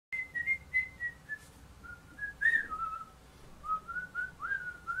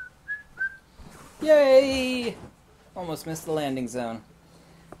Yay! Almost missed the landing zone.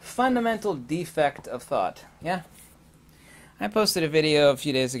 Fundamental defect of thought. Yeah? I posted a video a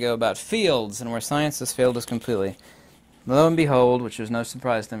few days ago about fields and where science has failed us completely. Lo and behold, which was no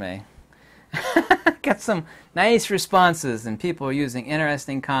surprise to me, got some nice responses, and people are using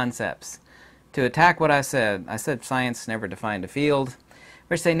interesting concepts to attack what I said. I said science never defined a field,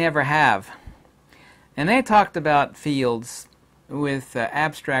 which they never have. And they talked about fields with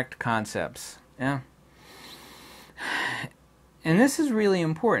abstract concepts. Yeah? And this is really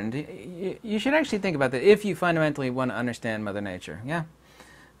important. You should actually think about that if you fundamentally want to understand Mother Nature. Yeah?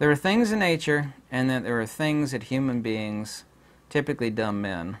 There are things in nature, and then there are things that human beings, typically dumb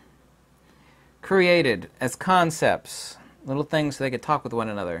men, created as concepts, little things so they could talk with one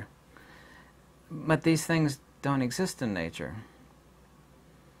another. But these things don't exist in nature.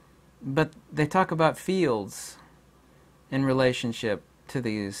 But they talk about fields in relationship to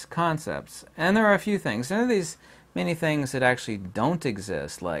these concepts. And there are a few things. There are these many things that actually don't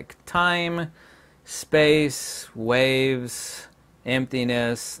exist, like time, space, waves,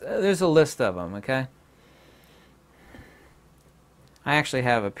 emptiness. There's a list of them, okay? I actually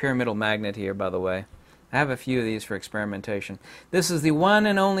have a pyramidal magnet here, by the way. I have a few of these for experimentation. This is the one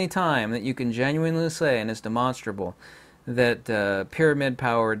and only time that you can genuinely say, and it's demonstrable, that pyramid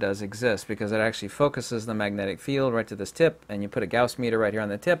power does exist, because it actually focuses the magnetic field right to this tip, and you put a Gauss meter right here on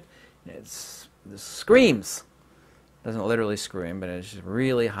the tip, and it screams. It doesn't literally scream, but it's just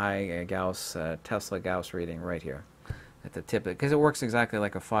really high Gauss, Tesla Gauss reading right here at the tip, because it works exactly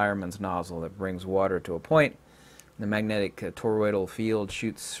like a fireman's nozzle that brings water to a point. The magnetic toroidal field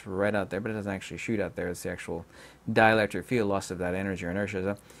shoots right out there, but it doesn't actually shoot out there. It's the actual dielectric field, loss of that energy or inertia.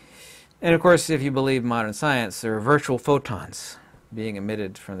 So. And of course, if you believe modern science, there are virtual photons being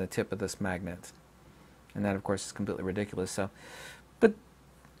emitted from the tip of this magnet. And that, of course, is completely ridiculous. So, but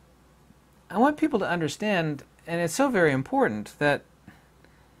I want people to understand, and it's so very important, that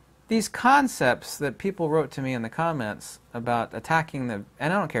these concepts that people wrote to me in the comments about attacking the,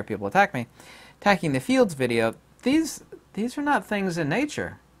 and I don't care if people attack me, attacking the fields video, these are not things in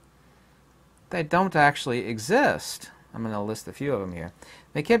nature. They don't actually exist. I'm going to list a few of them here.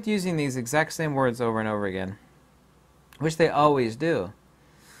 They kept using these exact same words over and over again, which they always do.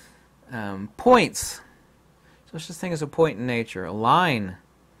 Points. So such a thing as a point in nature. A line.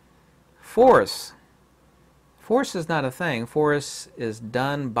 Force. Force is not a thing. Force is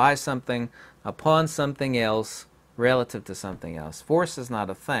done by something upon something else relative to something else. Force is not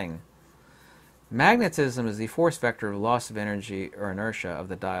a thing. Magnetism is the force vector of loss of energy or inertia of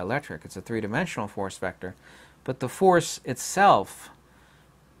the dielectric. It's a three-dimensional force vector. But the force itself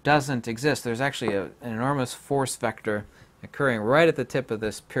doesn't exist. There's actually an enormous force vector occurring right at the tip of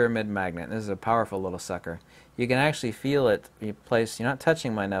this pyramid magnet. This is a powerful little sucker. You can actually feel it. You're not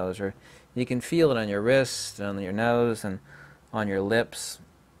touching my nose, or you can feel it on your wrist, on your nose, and on your lips.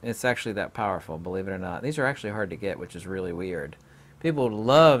 It's actually that powerful, believe it or not. These are actually hard to get, which is really weird. People would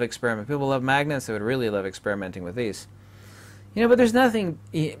love experiment. People love magnets. They would really love experimenting with these. But there's nothing,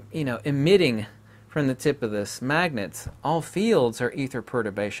 emitting from the tip of this magnet. All fields are ether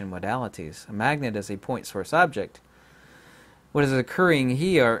perturbation modalities. A magnet is a point source object. What is occurring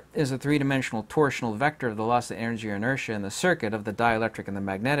here is a three-dimensional torsional vector of the loss of energy or inertia in the circuit of the dielectric and the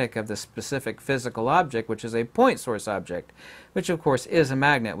magnetic of the specific physical object, which is a point source object, which of course is a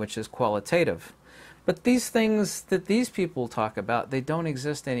magnet, which is qualitative. But these things that these people talk about, they don't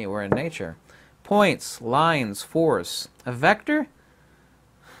exist anywhere in nature. Points, lines, force. A vector?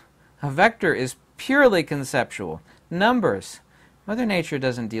 A vector is purely conceptual. Numbers. Mother Nature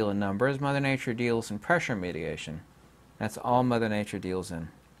doesn't deal in numbers. Mother Nature deals in pressure mediation. That's all Mother Nature deals in.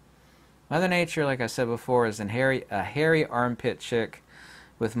 Mother Nature, like I said before, is a hairy armpit chick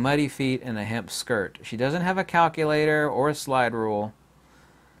with muddy feet and a hemp skirt. She doesn't have a calculator or a slide rule.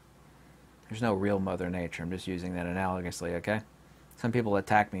 There's no real Mother Nature. I'm just using that analogously, okay? Some people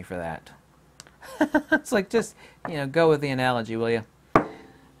attack me for that. It's like, just, go with the analogy, will you?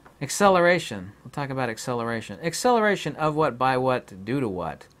 Acceleration. We'll talk about acceleration. Acceleration of what, by what, due to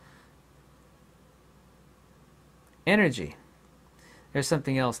what? Energy. There's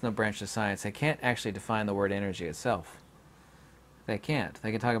something else in the branch of science. They can't actually define the word energy itself. They can't.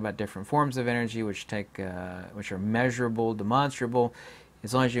 They can talk about different forms of energy which are measurable, demonstrable,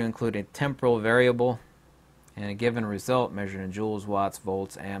 as long as you include a temporal variable and a given result measured in joules, watts,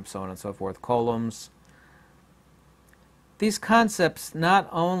 volts, amps, so on and so forth, coulombs. These concepts not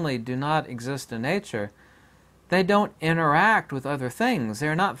only do not exist in nature, they don't interact with other things.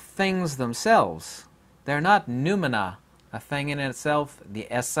 They're not things themselves. They're not noumena, a thing in itself,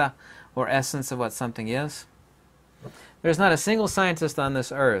 the essa or essence of what something is. There's not a single scientist on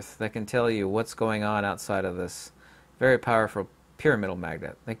this earth that can tell you what's going on outside of this very powerful pyramidal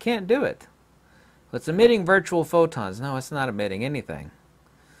magnet. They can't do it. It's emitting virtual photons. No, it's not emitting anything.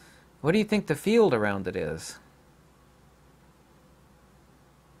 What do you think the field around it is?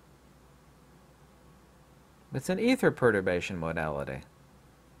 It's an ether perturbation modality.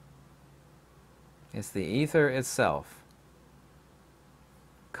 It's the ether itself.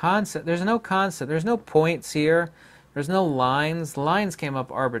 Concept. There's no concept. There's no points here. There's no lines. The lines came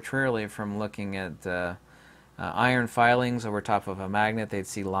up arbitrarily from looking at iron filings over top of a magnet. They'd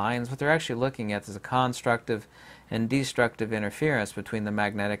see lines. What they're actually looking at is a constructive and destructive interference between the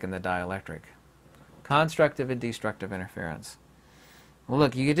magnetic and the dielectric. Constructive and destructive interference. Well,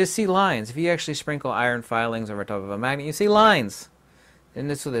 look, you can just see lines. If you actually sprinkle iron filings over top of a magnet, you see lines. And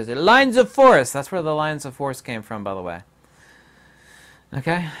this is lines of force. That's where the lines of force came from, by the way.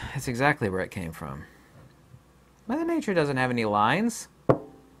 Okay? That's exactly where it came from. Mother Nature doesn't have any lines.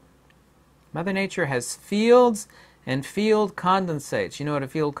 Mother Nature has fields and field condensates. You know what a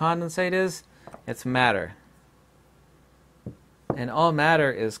field condensate is? It's matter. And all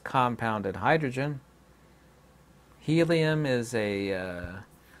matter is compounded hydrogen. Helium is a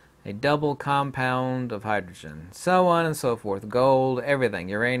double compound of hydrogen. So on and so forth. Gold, everything.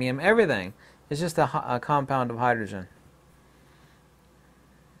 Uranium, everything is just a compound of hydrogen.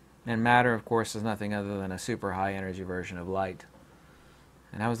 And matter, of course, is nothing other than a super high energy version of light.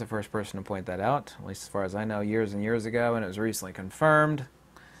 And I was the first person to point that out, at least as far as I know, years and years ago, and it was recently confirmed.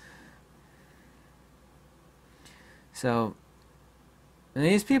 So, and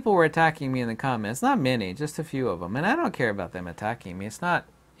these people were attacking me in the comments. Not many, just a few of them. And I don't care about them attacking me. It's not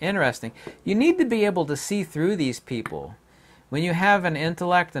interesting. You need to be able to see through these people. When you have an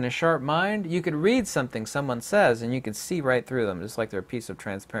intellect and a sharp mind, you could read something someone says and you can see right through them, just like they're a piece of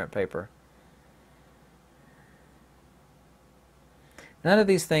transparent paper. None of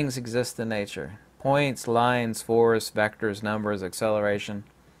these things exist in nature. Points, lines, force, vectors, numbers, acceleration.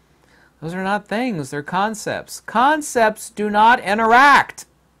 Those are not things, they're concepts. Concepts do not interact.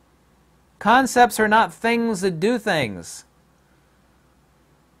 Concepts are not things that do things.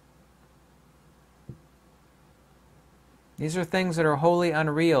 These are things that are wholly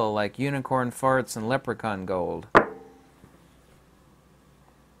unreal, like unicorn farts and leprechaun gold.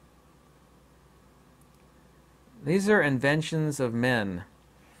 These are inventions of men.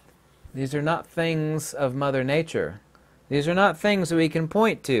 These are not things of Mother Nature. These are not things that we can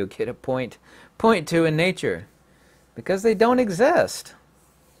point to, point to in nature, because they don't exist.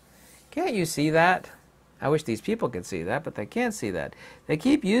 Can't you see that? I wish these people could see that, but they can't see that. They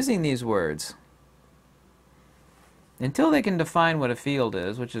keep using these words. Until they can define what a field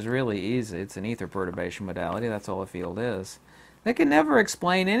is, which is really easy, it's an ether perturbation modality, that's all a field is, they can never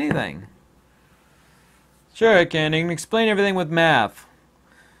explain anything. Sure I can. You can explain everything with math.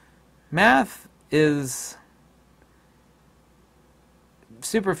 Math is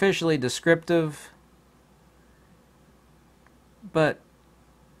superficially descriptive, but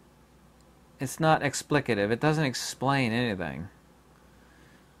it's not explicative. It doesn't explain anything.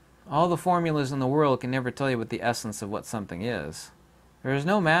 All the formulas in the world can never tell you what the essence of what something is. There is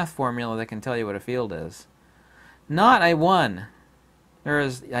no math formula that can tell you what a field is. Not a one. There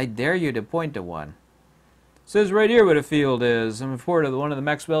is, I dare you to point to one. It says right here what a field is. I'm referring to one of the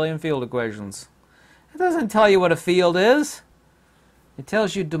Maxwellian field equations. It doesn't tell you what a field is. It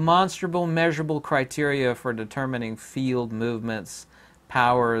tells you demonstrable, measurable criteria for determining field movements,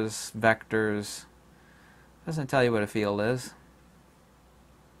 powers, vectors. It doesn't tell you what a field is.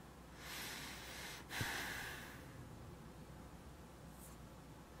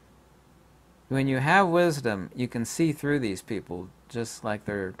 When you have wisdom, you can see through these people just like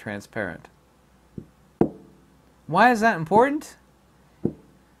they're transparent. Why is that important?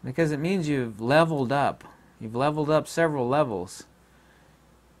 Because it means you've leveled up. You've leveled up several levels.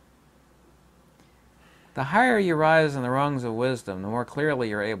 The higher you rise in the rungs of wisdom, the more clearly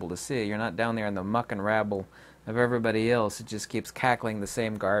you're able to see. You're not down there in the muck and rabble of everybody else. It just keeps cackling the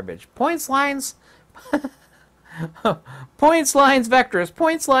same garbage. Points, lines, points, lines, vectors.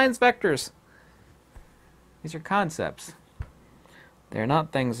 Points, lines, vectors. These are concepts. They're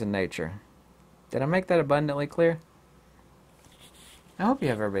not things in nature. Did I make that abundantly clear? I hope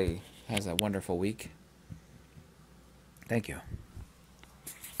everybody has a wonderful week. Thank you.